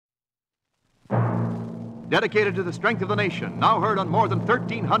dedicated to the strength of the nation, now heard on more than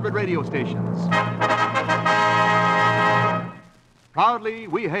 1,300 radio stations. Proudly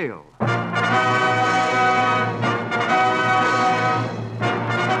we hail.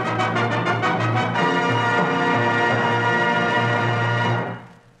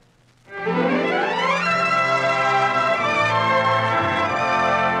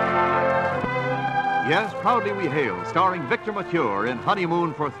 Yes, Proudly We Hail, starring Victor Mature in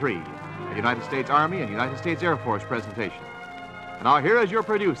Honeymoon for Three, a United States Army and United States Air Force presentation. And now here is your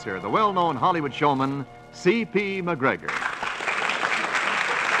producer, the well-known Hollywood showman, C.P. McGregor.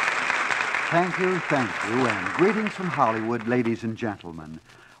 Thank you, and greetings from Hollywood, ladies and gentlemen.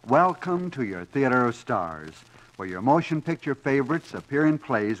 Welcome to your Theater of Stars, where your motion picture favorites appear in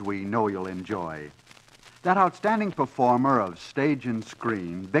plays we know you'll enjoy. That outstanding performer of stage and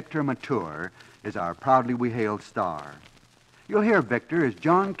screen, Victor Mature, is our Proudly We Hail star. You'll hear Victor as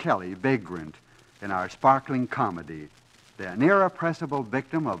John Kelly, vagrant, in our sparkling comedy, the irrepressible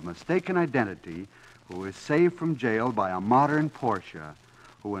victim of mistaken identity who is saved from jail by a modern Portia,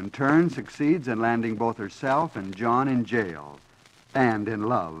 who in turn succeeds in landing both herself and John in jail, and in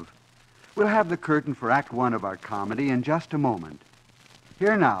love. We'll have the curtain for Act One of our comedy in just a moment.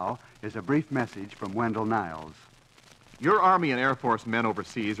 Here now is a brief message from Wendell Niles. Your Army and Air Force men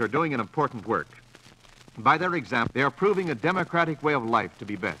overseas are doing an important work. By their example, they are proving a democratic way of life to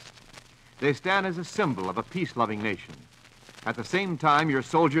be best. They stand as a symbol of a peace-loving nation. At the same time, your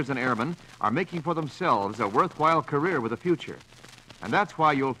soldiers and airmen are making for themselves a worthwhile career with a future. And that's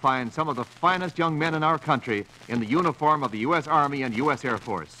why you'll find some of the finest young men in our country in the uniform of the U.S. Army and U.S. Air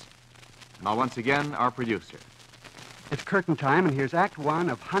Force. Now, once again, our producer. It's curtain time, and here's Act One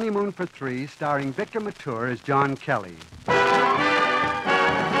of Honeymoon for Three, starring Victor Mature as John Kelly.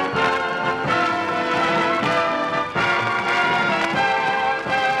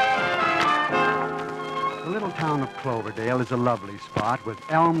 The little town of Cloverdale is a lovely spot with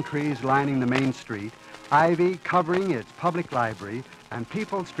elm trees lining the main street, ivy covering its public library, and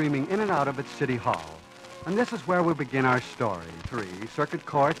people streaming in and out of its city hall. And this is where we begin our story. 3, Circuit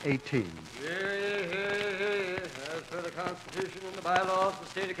Court 18. As per the Constitution and the bylaws of the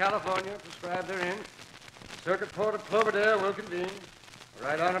state of California prescribed therein, the Circuit Court of Cloverdale will convene. The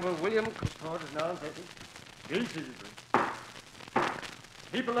Right Honorable William Court is now taken. Be seated, please.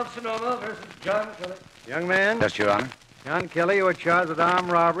 People of Sonoma versus John Kelly. Young man. Yes, Your Honor. John Kelly, you are charged with armed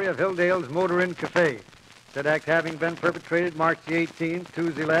robbery of Hilldale's Motor Inn Cafe. Said act having been perpetrated March the 18th,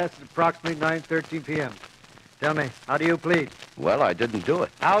 Tuesday last, at approximately 9:13 p.m. Tell me, how do you plead? Well, I didn't do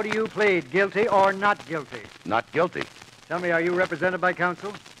it. How do you plead, guilty or not guilty? Not guilty. Tell me, are you represented by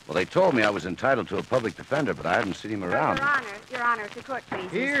counsel? Well, they told me I was entitled to a public defender, but I haven't seen him around. Your Honor, if the court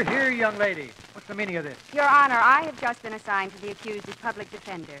pleases. Here, young lady. What's the meaning of this? Your Honor, I have just been assigned to the accused as public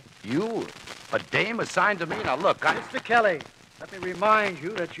defender. You? A dame assigned to me? Now, look, Mr. Kelly, let me remind you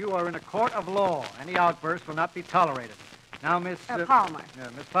that you are in a court of law. Any outburst will not be tolerated. Now, Miss... Palmer.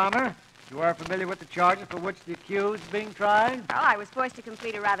 Miss Palmer, you are familiar with the charges for which the accused is being tried? Well, I was forced to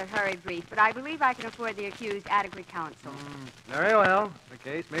complete a rather hurried brief, but I believe I can afford the accused adequate counsel. Very well. The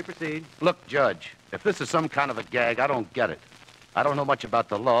case may proceed. Look, Judge, if this is some kind of a gag, I don't get it. I don't know much about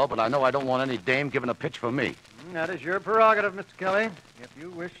the law, but I know I don't want any dame giving a pitch for me. That is your prerogative, Mr. Kelly. If you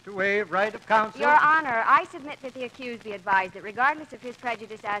wish to waive right of counsel... Your Honor, I submit that the accused be advised that regardless of his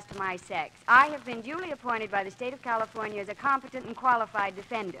prejudice as to my sex, I have been duly appointed by the state of California as a competent and qualified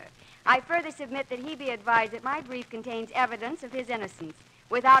defender. I further submit that he be advised that my brief contains evidence of his innocence,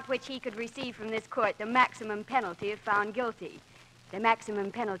 without which he could receive from this court the maximum penalty if found guilty. The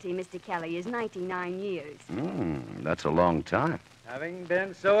maximum penalty, Mr. Kelly, is 99 years. That's a long time. Having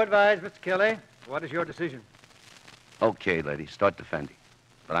been so advised, Mr. Kelly, what is your decision? Okay, lady, start defending.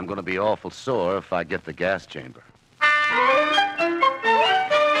 But I'm going to be awful sore if I get the gas chamber.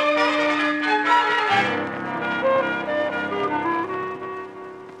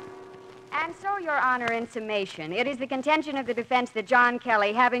 And so, Your Honor, in summation, it is the contention of the defense that John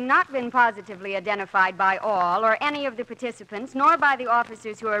Kelly, having not been positively identified by all or any of the participants, nor by the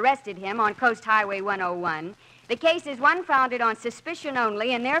officers who arrested him on Coast Highway 101, the case is one founded on suspicion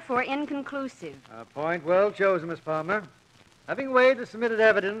only and therefore inconclusive. A point well chosen, Miss Palmer. Having weighed the submitted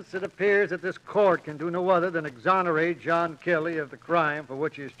evidence, it appears that this court can do no other than exonerate John Kelly of the crime for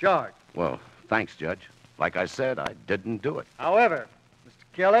which he is charged. Well, thanks, Judge. Like I said, I didn't do it. However, Mr.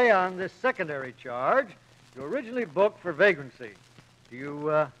 Kelly, on this secondary charge, you originally booked for vagrancy. Do you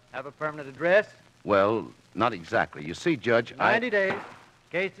have a permanent address? Well, not exactly. You see, Judge, 90 days.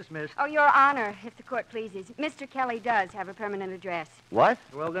 Case dismissed. Oh, Your Honor, if the court pleases, Mr. Kelly does have a permanent address. What?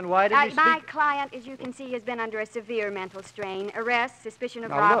 Well, then why did he My speak? client, as you can see, has been under a severe mental strain. Arrest, suspicion of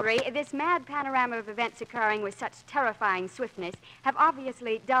Now, look. robbery. This mad panorama of events occurring with such terrifying swiftness have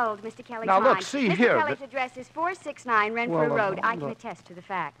obviously dulled Mr. Kelly's Now, look, mind. see Mr. here, Kelly's address is 469 Renfrew Well, Road. I can look. attest to the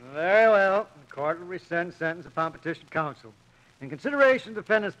fact. Very well. The court will rescind sentence upon petition counsel. In consideration of the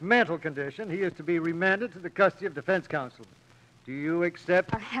defendant's mental condition, he is to be remanded to the custody of defense counsel. Do you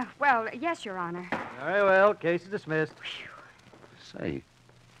accept? Well, yes, Your Honor. Very well. Case is dismissed. Say,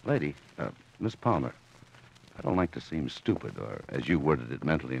 lady, Miss Palmer, I don't like to seem stupid or, as you worded it,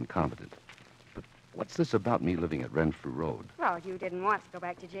 mentally incompetent. But what's this about me living at Renfrew Road? Well, you didn't want to go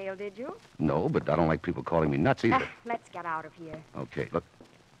back to jail, did you? No, but I don't like people calling me nuts either. Let's get out of here. Okay, look.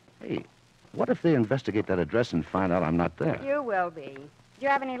 Hey, what if they investigate that address and find out I'm not there? You will be. Do you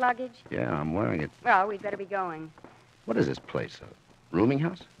have any luggage? Yeah, I'm wearing it. Well, we'd better be going. What is this place? A rooming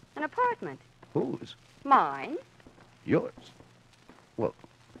house? An apartment. Whose? Mine? Yours. Well,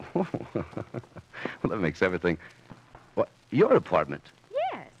 well, that makes everything. What? Your apartment?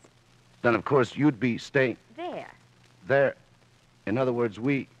 Yes. Then, of course, you'd be staying There. there. In other words,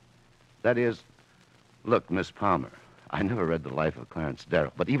 that is, look, Miss Palmer, I never read The Life of Clarence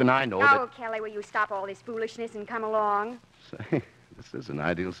Darrow, but even I know Oh, Kelly, will you stop all this foolishness and come along? Say, this is an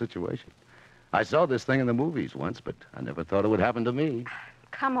ideal situation. I saw this thing in the movies once, but I never thought it would happen to me.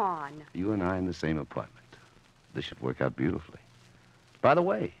 Come on. You and I in the same apartment. This should work out beautifully. By the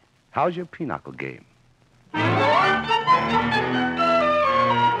way, how's your pinochle game?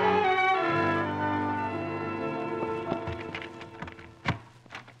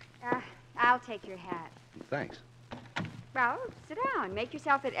 I'll take your hat. Thanks. Well, sit down. Make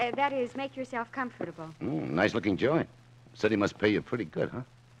yourself, make yourself comfortable. Nice-looking joint. Said he must pay you pretty good, huh?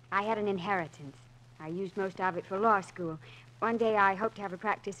 I had an inheritance. I used most of it for law school. One day I hope to have a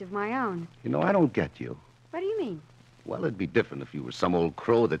practice of my own. You know, I don't get you. What do you mean? Well, it'd be different if you were some old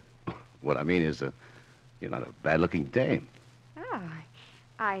crow that... What I mean is, you're not a bad-looking dame. Oh,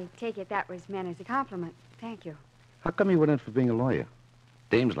 I take it that was meant as a compliment. Thank you. How come you went in for being a lawyer?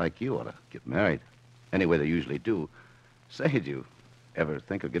 Dames like you ought to get married. Anyway, they usually do. Say, did you ever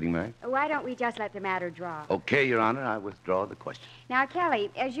think of getting married? Why don't we just let the matter drop? Okay, Your Honor, I withdraw the question. Now, Kelly,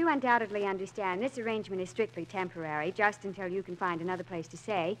 as you undoubtedly understand, this arrangement is strictly temporary, just until you can find another place to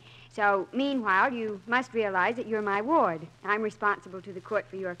stay. So, meanwhile, you must realize that you're my ward. I'm responsible to the court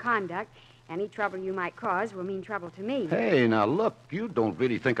for your conduct. Any trouble you might cause will mean trouble to me. Hey, now look, you don't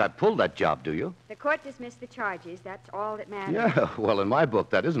really think I pulled that job, do you? The court dismissed the charges. That's all that matters. Yeah, well, in my book,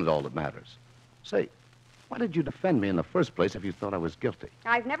 that isn't all that matters. Say, why did you defend me in the first place if you thought I was guilty?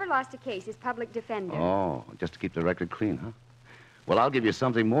 I've never lost a case as public defender. Oh, just to keep the record clean, huh? Well, I'll give you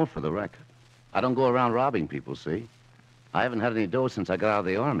something more for the record. I don't go around robbing people, see? I haven't had any dough since I got out of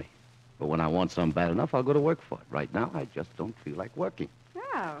the Army. But when I want some bad enough, I'll go to work for it. Right now, I just don't feel like working.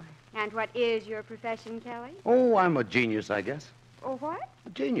 Oh, and what is your profession, Kelly? Oh, I'm a genius, I guess. Oh, what? A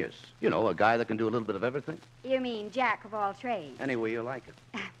genius. You know, a guy that can do a little bit of everything. You mean jack of all trades. Any way you like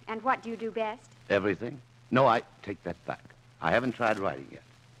it. And what do you do best? Everything? No, I take that back. I haven't tried writing yet.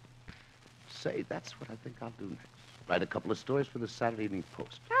 Say, that's what I think I'll do next. Write a couple of stories for the Saturday Evening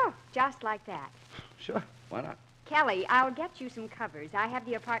Post. Oh, just like that. Sure, why not? Kelly, I'll get you some covers. I have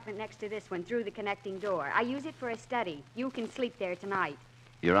the apartment next to this one through the connecting door. I use it for a study. You can sleep there tonight.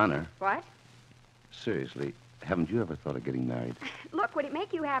 Your Honor, What? seriously, haven't you ever thought of getting married? Look, would it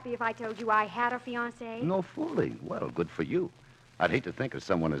make you happy if I told you I had a fiancé? No fooling. Well, good for you. I'd hate to think of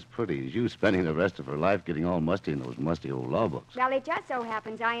someone as pretty as you spending the rest of her life getting all musty in those musty old law books. Well, it just so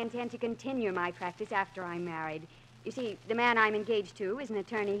happens I intend to continue my practice after I'm married. You see, the man I'm engaged to is an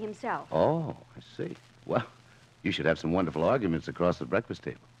attorney himself. Oh, I see. Well, you should have some wonderful arguments across the breakfast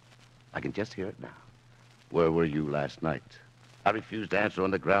table. I can just hear it now. Where were you last night? I refuse to answer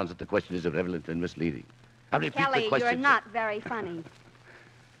on the grounds that the question is irrelevant and misleading. I repeat Kelly, the question. you're not very funny.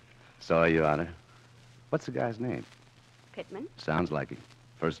 Sorry, Your Honor. What's the guy's name? Pittman? Sounds like him.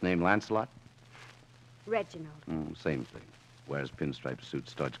 First name Lancelot? Reginald. Same thing. Wears pinstripe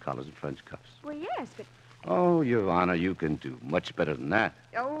suits, starch collars, and French cuffs. Well, yes, but... Oh, Your Honor, you can do much better than that.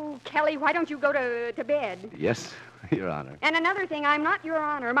 Oh, Kelly, why don't you go to bed? Yes, Your Honor. And another thing, I'm not Your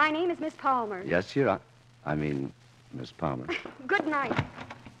Honor. My name is Miss Palmer. Yes, Your Honor. I mean, Miss Palmer. Good night.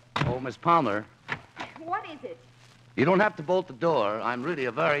 Oh, Miss Palmer, What is it? you don't have to bolt the door. I'm really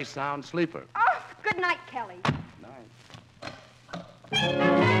a very sound sleeper. Oh, good night, Kelly. Night.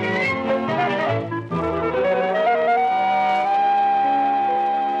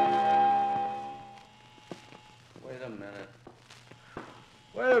 Wait a minute.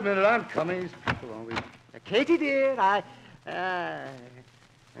 Wait a minute, I'm coming. These people always... Katie, dear,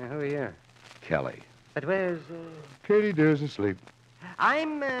 Who are you? Kelly. But where's, Katie dear's asleep.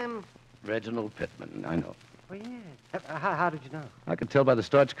 I'm, Reginald Pittman, I know. Oh, yeah. How did you know? I could tell by the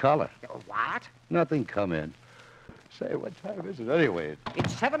starch collar. What? Nothing, come in. Say, what time is it anyway?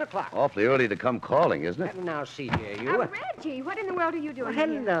 It's 7 o'clock. Awfully early to come calling, isn't it? Now, see here, you. Reggie, what in the world are you doing here?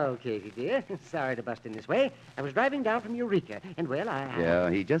 Hello, Katie, dear. Sorry to bust in this way. I was driving down from Eureka, and, well, Yeah,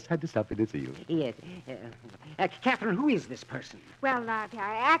 he just had to stop in to see you. Yes. Catherine, who is this person? Well,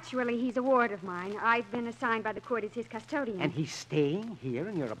 actually, he's a ward of mine. I've been assigned by the court as his custodian. And he's staying here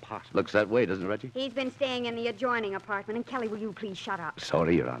in your apartment? Looks that way, doesn't it, Reggie? He's been staying in the adjoining apartment. And, Kelly, will you please shut up?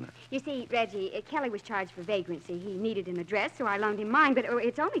 Sorry, Your Honor. You see, Reggie, Kelly was charged for vagrancy. He needed an address, so I loaned him mine, but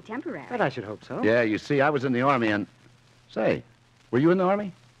it's only temporary. But I should hope so. Yeah, you see, I was in the Army and... Say, were you in the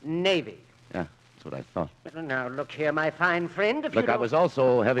Army? Navy. Yeah, that's what I thought. Well, now, look here, my fine friend. If Look, you I was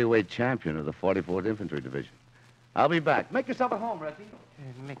also heavyweight champion of the 44th Infantry Division. I'll be back. Make yourself at home, Reggie.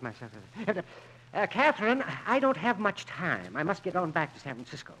 Make myself... Catherine, I don't have much time. I must get on back to San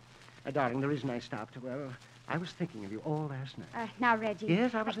Francisco. Darling, the reason I stopped, well, I was thinking of you all last night. Now, Reggie...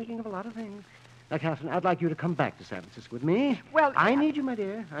 Yes, I was thinking of a lot of things. Now, Catherine, I'd like you to come back to San Francisco with me. Well... I need you, my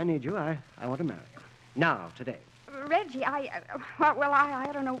dear. I need you. I want to marry you. Now, today. Reggie, I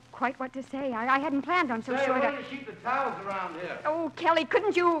don't know quite what to say. I hadn't planned on so Say, short where a... do you keep the towels around here? Oh, Kelly,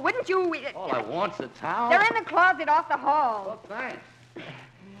 wouldn't you... All I want's a towel. They're in the closet off the hall. Oh, thanks.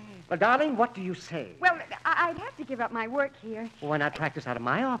 Well, darling, what do you say? Well, I'd have to give up my work here. Why not practice out of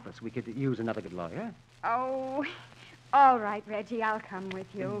my office? We could use another good lawyer. Oh, all right, Reggie, I'll come with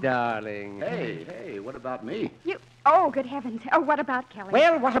you. Darling. Hey, what about me? Oh, good heavens. Oh, what about Kelly?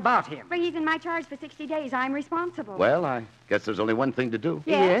 Well, what about him? Well, he's in my charge for 60 days. I'm responsible. Well, I guess there's only one thing to do.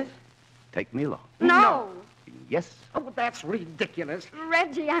 Yes? Take me along. No. Yes. Oh, that's ridiculous.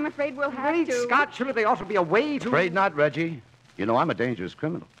 Reggie, I'm afraid we'll have Great to. Scott, surely there ought to be a way to... Afraid not, Reggie. You know, I'm a dangerous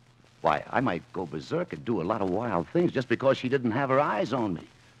criminal. Why, I might go berserk and do a lot of wild things just because she didn't have her eyes on me.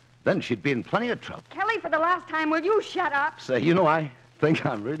 Then she'd be in plenty of trouble. Kelly, for the last time, will you shut up? Say, you know, I think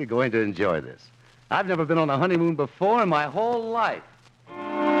I'm really going to enjoy this. I've never been on a honeymoon before in my whole life.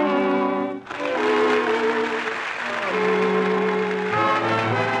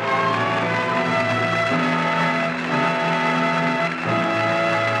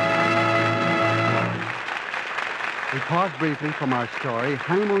 We pause briefly from our story,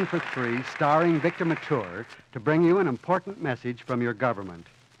 Honeymoon for Three, starring Victor Mature, to bring you an important message from your government.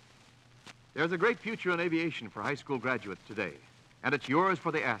 There's a great future in aviation for high school graduates today, and it's yours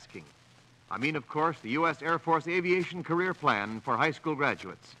for the asking. I mean, of course, the U.S. Air Force Aviation Career Plan for high school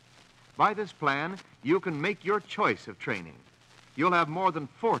graduates. By this plan, you can make your choice of training. You'll have more than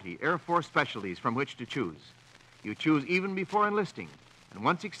 40 Air Force specialties from which to choose. You choose even before enlisting, and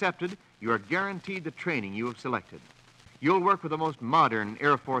once accepted, you are guaranteed the training you have selected. You'll work with the most modern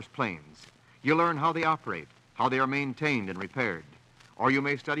Air Force planes. You'll learn how they operate, how they are maintained and repaired. Or you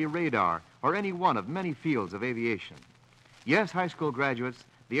may study radar or any one of many fields of aviation. Yes, high school graduates,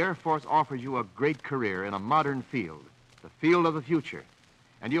 the Air Force offers you a great career in a modern field, the field of the future.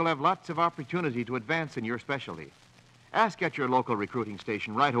 And you'll have lots of opportunity to advance in your specialty. Ask at your local recruiting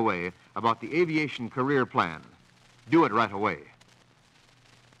station right away about the Aviation Career Plan. Do it right away.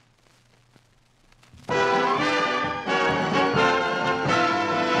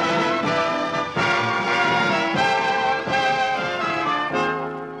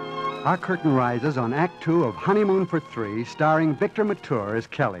 Our curtain rises on Act Two of Honeymoon for Three, starring Victor Mature as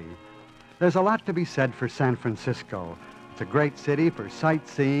Kelly. There's a lot to be said for San Francisco. It's a great city for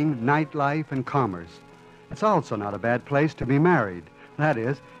sightseeing, nightlife, and commerce. It's also not a bad place to be married. That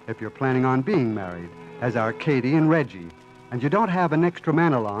is, if you're planning on being married, as are Katie and Reggie. And you don't have an extra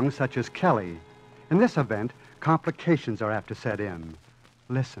man along, such as Kelly. In this event, complications are apt to set in.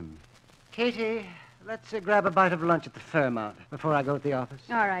 Listen. Katie, let's grab a bite of lunch at the Fairmount before I go to the office.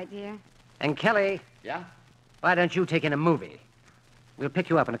 All right, dear. And Kelly, Yeah? why don't you take in a movie? We'll pick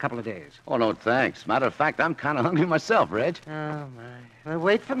you up in a couple of days. Oh, no, thanks. Matter of fact, I'm kind of hungry myself, Reg. Oh, my. Well,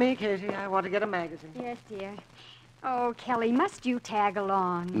 wait for me, Katie. I want to get a magazine. Yes, dear. Oh, Kelly, must you tag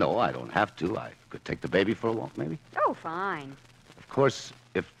along? No, I don't have to. I could take the baby for a walk, maybe. Oh, fine. Of course,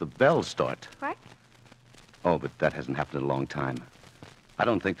 if the bells start. What? Oh, but that hasn't happened in a long time. I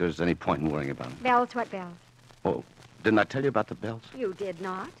don't think there's any point in worrying about it. Bells, what bells? Oh, didn't I tell you about the bells? You did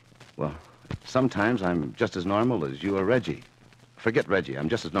not. Well, sometimes I'm just as normal as you or Reggie. Forget Reggie, I'm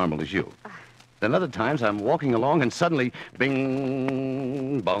just as normal as you. Then other times I'm walking along and suddenly,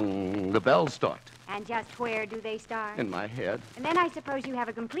 bing, bong, the bells start. And just where do they start? In my head. And then I suppose you have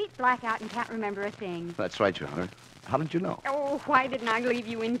a complete blackout and can't remember a thing. That's right, Your Honor. How did you know? Oh, why didn't I leave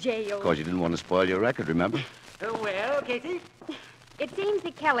you in jail? Because you didn't want to spoil your record, remember? Well, Katie? It seems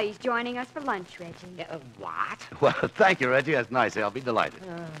that Kelly's joining us for lunch, Reggie. What? Well, thank you, Reggie. That's nice. I'll be delighted.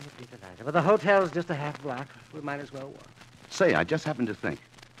 You'd be delighted. Well, the hotel's just a half block. We might as well walk. Say, I just happened to think.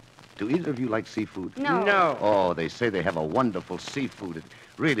 Do either of you like seafood? No. No. Oh, they say they have a wonderful seafood.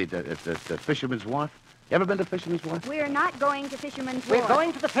 Really, the Fisherman's Wharf. You ever been to Fisherman's Wharf? We're not going to Fisherman's We're Wharf.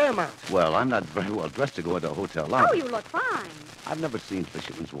 going to the Fairmount. Well, I'm not very well dressed to go into a hotel lobby. Oh, you look fine. I've never seen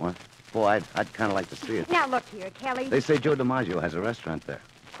Fisherman's Wharf. Boy, I'd kind of like to see it. Now, look here, Kelly. They say Joe DiMaggio has a restaurant there.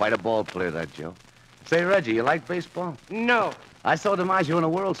 Quite a ball player, that Joe. Say, Reggie, you like baseball? No. I saw DiMaggio in a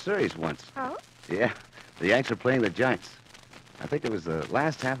World Series once. Oh? Yeah, the Yanks are playing the Giants. I think it was the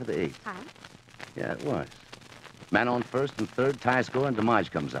last half of the eighth. Huh? Yeah, it was. Man on first and third, tie score, and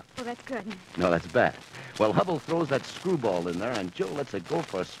DiMaggio comes up. Well, that's good. No, that's bad. Well, Hubble throws that screwball in there, and Joe lets it go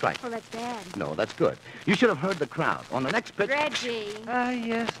for a strike. Well, that's bad. No, that's good. You should have heard the crowd. On the next pitch... Reggie,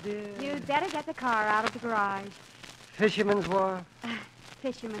 Yes, dear. you'd better get the car out of the garage. Fisherman's Wharf.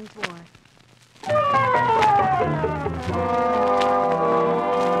 Fisherman's Wharf.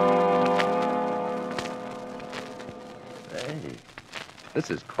 Hey, this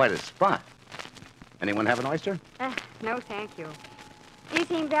is quite a spot. Anyone have an oyster? No, thank you. You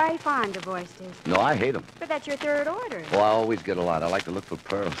seem very fond of oysters. No, I hate them. But that's your third order. Oh, I always get a lot. I like to look for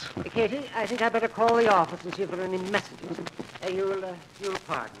pearls. Katie, I think I'd better call the office and see if there are any messages. You'll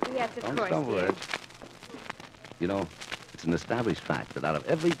pardon. Yes, of Don't course, stumble, dear. Reg. You know, it's an established fact that out of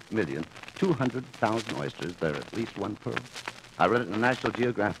every 200,000 oysters, there are at least one pearl. I read it in the National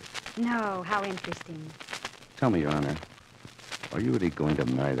Geographic. No, how interesting. Tell me, Your Honor, are you really going to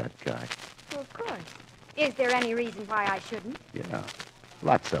marry that guy? Well, of course. Is there any reason why I shouldn't? Yeah,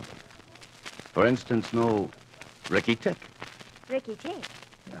 lots of them. For instance, no Ricky Tick. Ricky Tick.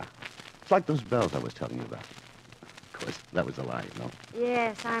 Yeah. It's like those bells I was telling you about. Of course, that was a lie, you know.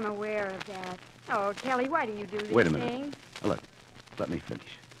 Yes, I'm aware of that. Oh, Kelly, why do you do these Wait a minute. things? Look, let me finish.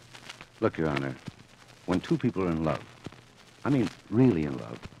 Look, Your Honor, when two people are in love, I mean really in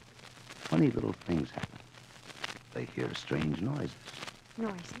love, funny little things happen. They hear strange noises.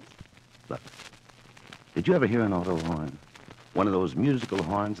 Noises? Look, did you ever hear an auto horn? One of those musical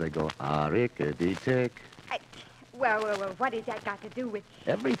horns, they go, ah-rickety-tick. Well, what has that got to do with...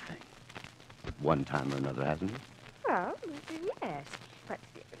 Everything. At one time or another, hasn't it? Well, yes. But,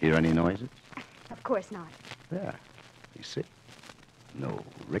 Hear any noises? of course not. There. You see? No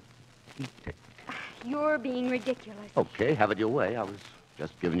rickety-tick. You're being ridiculous. Okay, have it your way. I was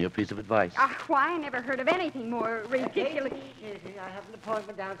just giving you a piece of advice. Why, I never heard of anything more ridiculous. Katie, I have an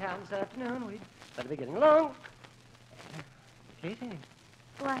appointment downtown this afternoon. We'd better be getting along. Katie.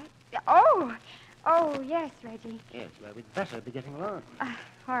 What? Oh, yes, Reggie. Yes, well, we'd better be getting along.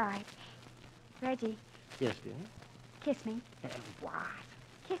 All right. Reggie, Yes, dear. kiss me. What?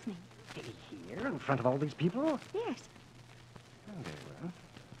 Kiss me. Here, in front of all these people? Yes. Oh, very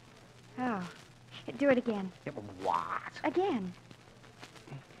well. Oh. Do it again. Yeah, but what? Again.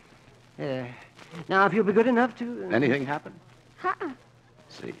 Now, if you'll be good enough to... Anything happen? Uh-uh.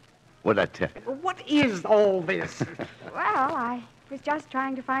 See. What'd I tell you? What is all this? Well, I was just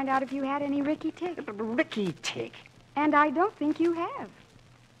trying to find out if you had any Ricky Tick. Ricky Tick. And I don't think you have.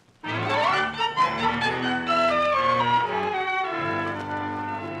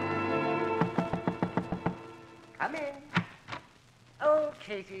 Come in. Oh,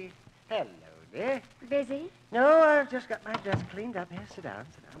 Katie. Hello, dear. Busy? No, I've just got my desk cleaned up. Here, sit down,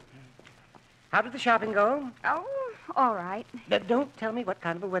 sit down. How did the shopping go? Oh, all right. Don't tell me what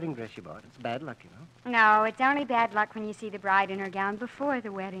kind of a wedding dress you bought. It's bad luck, you know. No, it's only bad luck when you see the bride in her gown before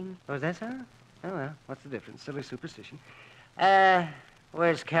the wedding. Oh, is that so? Oh, well, what's the difference? Silly superstition.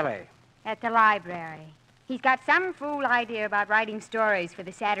 Where's Kelly? At the library. He's got some fool idea about writing stories for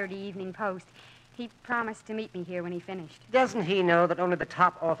the Saturday Evening Post. He promised to meet me here when he finished. Doesn't he know that only the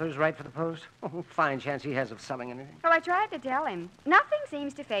top authors write for the Post? Oh, fine chance he has of selling anything. Well, I tried to tell him. Nothing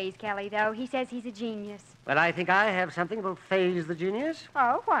seems to faze Kelly, though. He says he's a genius. Well, I think I have something that will phase the genius.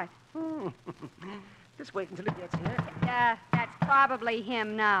 Oh, what? Just wait until he gets here. That's probably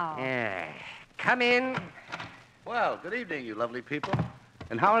him now. Come in. Well, good evening, you lovely people.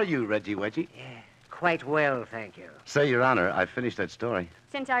 And how are you, Reggie Wedgie? Quite well, thank you. Say, Your Honor, I finished that story.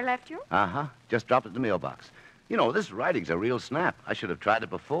 Since I left you? Uh-huh. Just dropped it in the mailbox. You know, this writing's a real snap. I should have tried it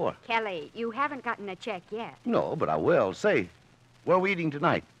before. Kelly, you haven't gotten a check yet. No, but I will. Say, where are we eating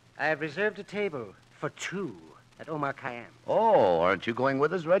tonight? I've reserved a table for two at Omar Khayyam. Oh, aren't you going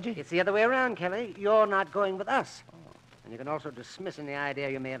with us, Reggie? It's the other way around, Kelly. You're not going with us. And you can also dismiss any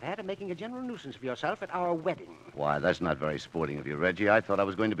idea you may have had of making a general nuisance of yourself at our wedding. Why, that's not very sporting of you, Reggie. I thought I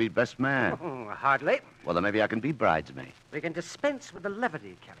was going to be best man. Hardly. Well, then maybe I can be bridesmaid. We can dispense with the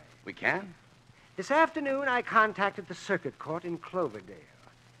levity, Kelly. We can? This afternoon, I contacted the circuit court in Cloverdale.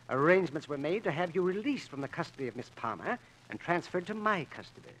 Arrangements were made to have you released from the custody of Miss Palmer and transferred to my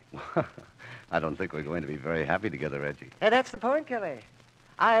custody. I don't think we're going to be very happy together, Reggie. That's the point, Kelly.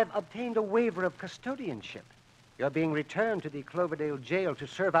 I've obtained a waiver of custodianship. You're being returned to the Cloverdale jail to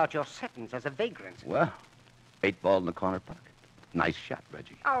serve out your sentence as a vagrant. Well, 8-ball in the corner pocket. Nice shot,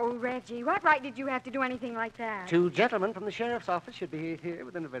 Reggie. Oh, Reggie, what right did you have to do anything like that? 2 gentlemen from the sheriff's office should be here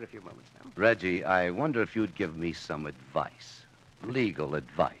within a very few moments now. Reggie, I wonder if you'd give me some advice. Legal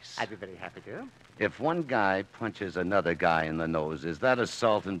advice. I'd be very happy to. If one guy punches another guy in the nose, is that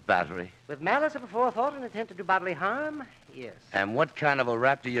assault and battery? With malice of aforethought and intent to do bodily harm, yes. And what kind of a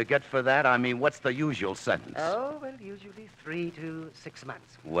rap do you get for that? I mean, what's the usual sentence? Oh, well, usually 3 to 6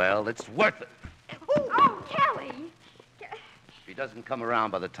 months. Well, it's worth it. Oh, Kelly! If he doesn't come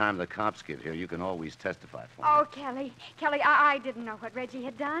around by the time the cops get here, you can always testify for him. Oh, Kelly. Kelly, I didn't know what Reggie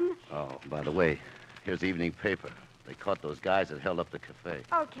had done. Oh, by the way, here's the evening paper. They caught those guys that held up the cafe.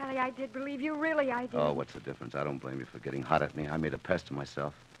 Oh, Kelly, I did believe you. Really, I did. Oh, what's the difference? I don't blame you for getting hot at me. I made a pest of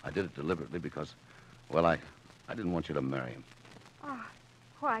myself. I did it deliberately because, well, I didn't want you to marry him. Oh,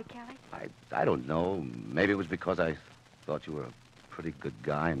 why, Kelly? I don't know. Maybe it was because I thought you were a pretty good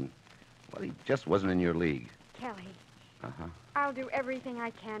guy and, well, he just wasn't in your league. Kelly. Uh-huh. I'll do everything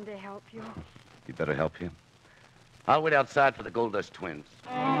I can to help you. You better help him. I'll wait outside for the Gold Dust twins.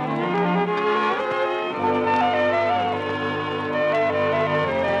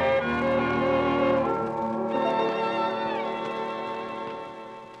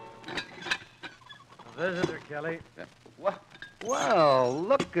 Visitor, Kelly. Well,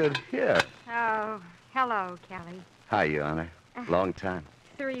 look at here. Oh, hello, Kelly. Hi, Your Honor. Long time.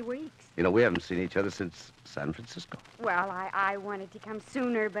 3 weeks. You know, we haven't seen each other since San Francisco. Well, I wanted to come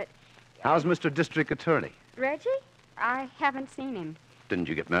sooner, but... How's Mr. District Attorney? Reggie? I haven't seen him. Didn't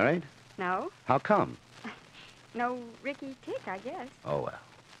you get married? No? How come? No Ricky Tick, I guess. Oh, well.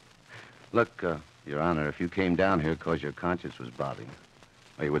 Look, Your Honor, if you came down here because your conscience was bothering you,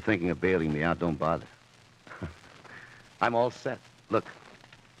 or you were thinking of bailing me out, don't bother. I'm all set. Look,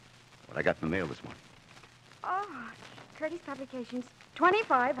 what I got in the mail this morning. Oh, Curtis Publications,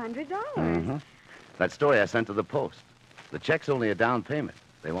 $2,500. Mm-hmm. That story I sent to the Post. The check's only a down payment.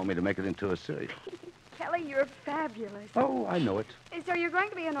 They want me to make it into a series. Kelly, you're fabulous. Oh, I know it. So you're going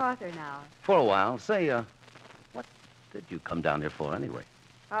to be an author now? For a while. Say, what did you come down here for anyway?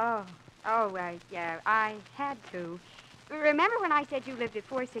 Yeah, I had to. Remember when I said you lived at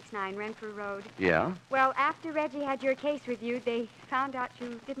 469 Renfrew Road? Yeah? Well, after Reggie had your case reviewed, they found out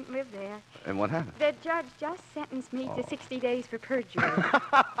you didn't live there. And what happened? The judge just sentenced me to 60 days for perjury.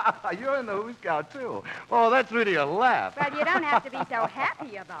 You're in the Who's Scout, too. Oh, that's really a laugh. But you don't have to be so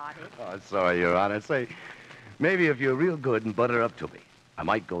happy about it. Oh, sorry, Your Honor. Say, maybe if you're real good and butter up to me, I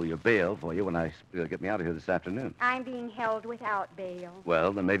might go your bail for you when I get me out of here this afternoon. I'm being held without bail.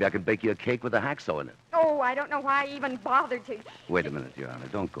 Well, then maybe I could bake you a cake with a hacksaw in it. Oh, I don't know why I even bothered to. Wait a minute, Your Honor.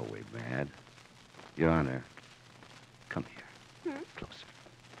 Don't go away mad. Your Honor, come here. Closer.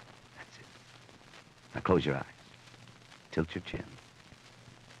 That's it. Now close your eyes. Tilt your chin.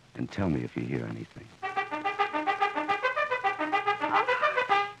 And tell me if you hear anything.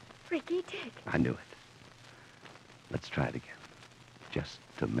 Oh, Ricky Tick. I knew it. Let's try it again. Just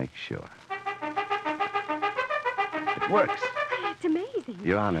to make sure. It works. It's amazing.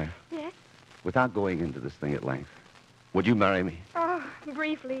 Your Honor. Yes? Without going into this thing at length, would you marry me? Oh,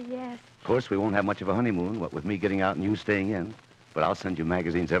 briefly, yes. Of course, we won't have much of a honeymoon, what with me getting out and you staying in. But I'll send you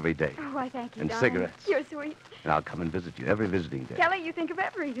magazines every day. Oh, I thank you, And darling. cigarettes. You're sweet. And I'll come and visit you every visiting day. Kelly, you think of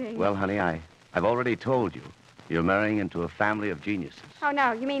everything. Well, honey, I've already told you. You're marrying into a family of geniuses. Oh,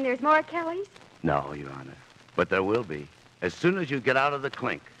 no. You mean there's more Kellys? No, Your Honor. But there will be. As soon as you get out of the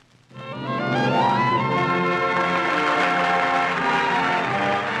clink.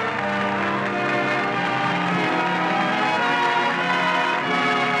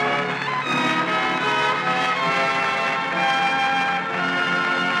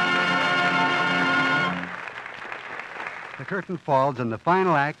 The curtain falls in the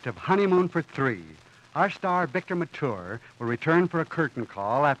final act of Honeymoon for Three. Our star, Victor Mature, will return for a curtain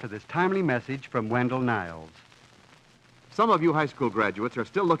call after this timely message from Wendell Niles. Some of you high school graduates are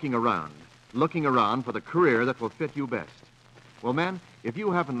still looking around for the career that will fit you best. Well, men, if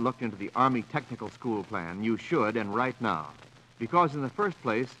you haven't looked into the Army Technical School plan, you should, and right now. Because in the first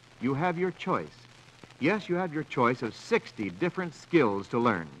place, you have your choice. Yes, you have your choice of 60 different skills to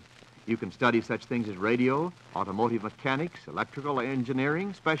learn. You can study such things as radio, automotive mechanics, electrical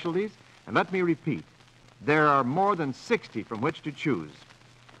engineering, specialties, and let me repeat, there are more than 60 from which to choose.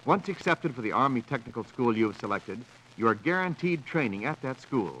 Once accepted for the Army Technical School you've selected, you are guaranteed training at that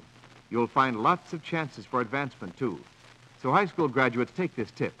school. You'll find lots of chances for advancement, too. So high school graduates, take this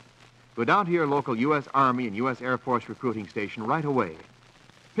tip. Go down to your local U.S. Army and U.S. Air Force recruiting station right away.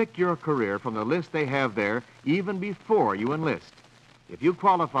 Pick your career from the list they have there even before you enlist. If you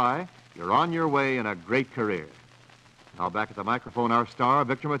qualify, you're on your way in a great career. Now back at the microphone, our star,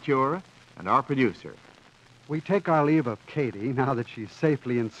 Victor Mature, and our producer. We take our leave of Katie, now that she's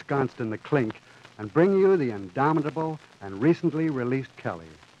safely ensconced in the clink, and bring you the indomitable and recently released Kelly.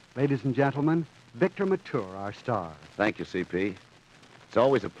 Ladies and gentlemen, Victor Mature, our star. Thank you, C.P. It's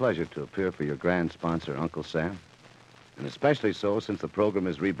always a pleasure to appear for your grand sponsor, Uncle Sam. And especially so since the program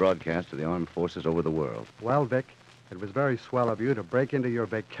is rebroadcast to the armed forces over the world. Well, Vic, it was very swell of you to break into your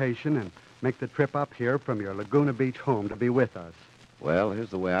vacation and make the trip up here from your Laguna Beach home to be with us. Well, here's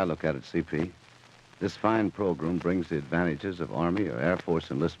the way I look at it, C.P. This fine program brings the advantages of Army or Air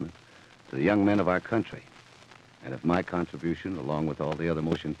Force enlistment to the young men of our country. And if my contribution, along with all the other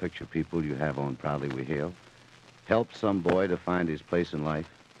motion picture people you have on Proudly We Hail, helps some boy to find his place in life,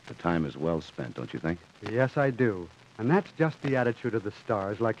 the time is well spent, don't you think? Yes, I do. And that's just the attitude of the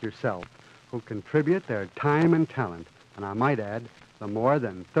stars like yourself, who contribute their time and talent, and I might add, the more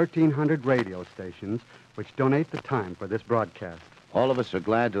than 1,300 radio stations which donate the time for this broadcast. All of us are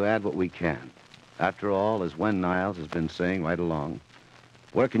glad to add what we can. After all, as Wen Niles has been saying right along,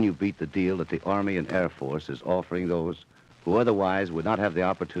 where can you beat the deal that the Army and Air Force is offering those who otherwise would not have the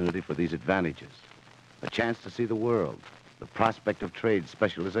opportunity for these advantages? A chance to see the world, the prospect of trade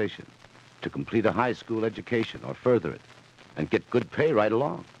specialization, to complete a high school education or further it, and get good pay right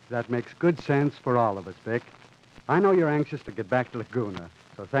along. That makes good sense for all of us, Vic. I know you're anxious to get back to Laguna,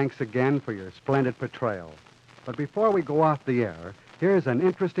 so thanks again for your splendid portrayal. But before we go off the air, here's an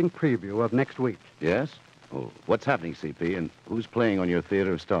interesting preview of next week. Yes? Oh, what's happening, C.P., and who's playing on your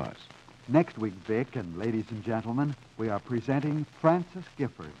Theater of Stars? Next week, Vic, and ladies and gentlemen, we are presenting Frances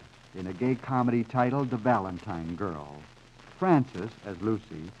Gifford in a gay comedy titled The Valentine Girl. Frances, as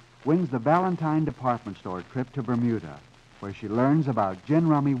Lucy, wins the Valentine department store trip to Bermuda, where she learns about gin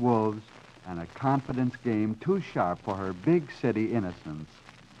rummy wolves and a confidence game too sharp for her big city innocence.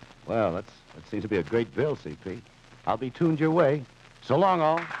 Well, that seems to be a great bill, C.P. I'll be tuned your way. So long,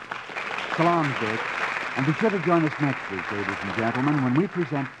 all. So long, Vic. And be sure to join us next week, ladies and gentlemen, when we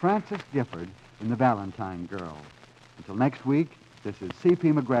present Frances Gifford in The Valentine Girl. Until next week, this is C.P.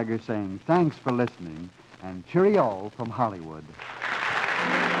 McGregor saying thanks for listening and cheerio from Hollywood.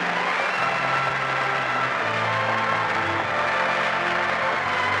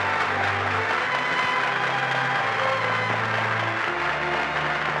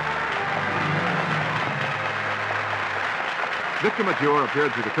 Victor Mature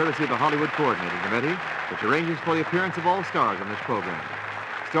appeared through the courtesy of the Hollywood Coordinating Committee, which arranges for the appearance of all stars on this program.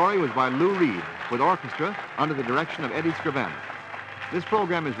 Story was by Lou Reed, with orchestra under the direction of Eddie Scrivana. This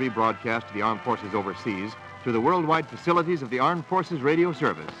program is rebroadcast to the armed forces overseas through the worldwide facilities of the Armed Forces Radio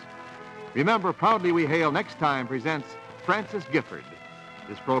Service. Remember, Proudly We Hail next time presents Frances Gifford.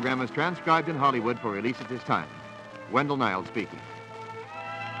 This program is transcribed in Hollywood for release at this time. Wendell Niles speaking.